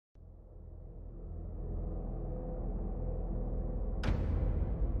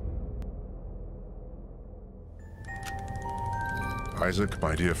Isaac,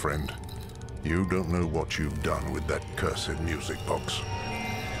 my dear friend, you don't know what you've done with that cursed music box.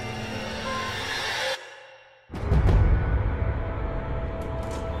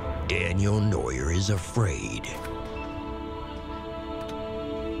 Daniel Neuer is afraid.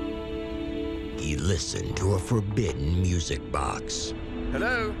 He listened to a forbidden music box.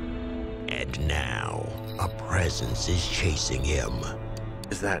 Hello? And now, a presence is chasing him.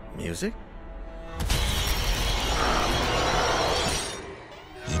 Is that music?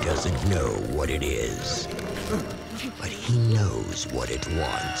 He doesn't know what it is, but he knows what it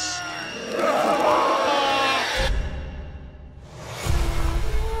wants.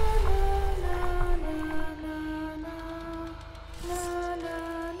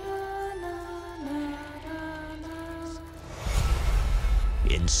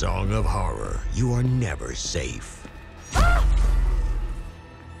 In Song of Horror, you are never safe.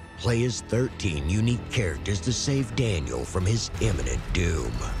 Play as 13 unique characters to save Daniel from his imminent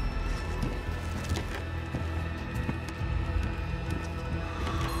doom.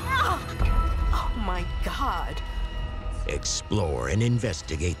 Oh my God. Explore and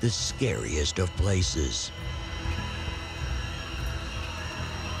investigate the scariest of places.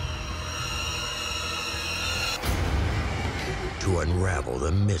 To unravel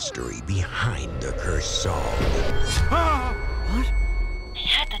the mystery behind the cursed song. What? I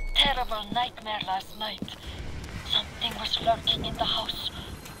had a terrible nightmare last night. Something was lurking in the house.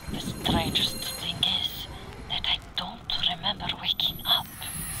 The strangest thing is that I don't remember waking up.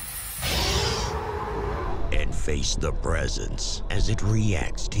 And face the presence as it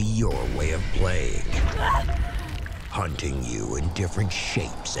reacts to your way of playing. Hunting you in different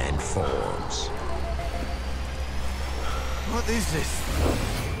shapes and forms. What is this?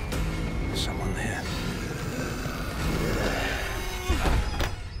 Someone there.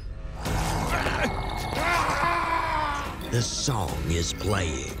 The song is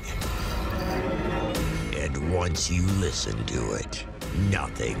playing. And once you listen to it,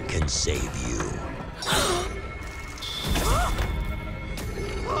 nothing can save you.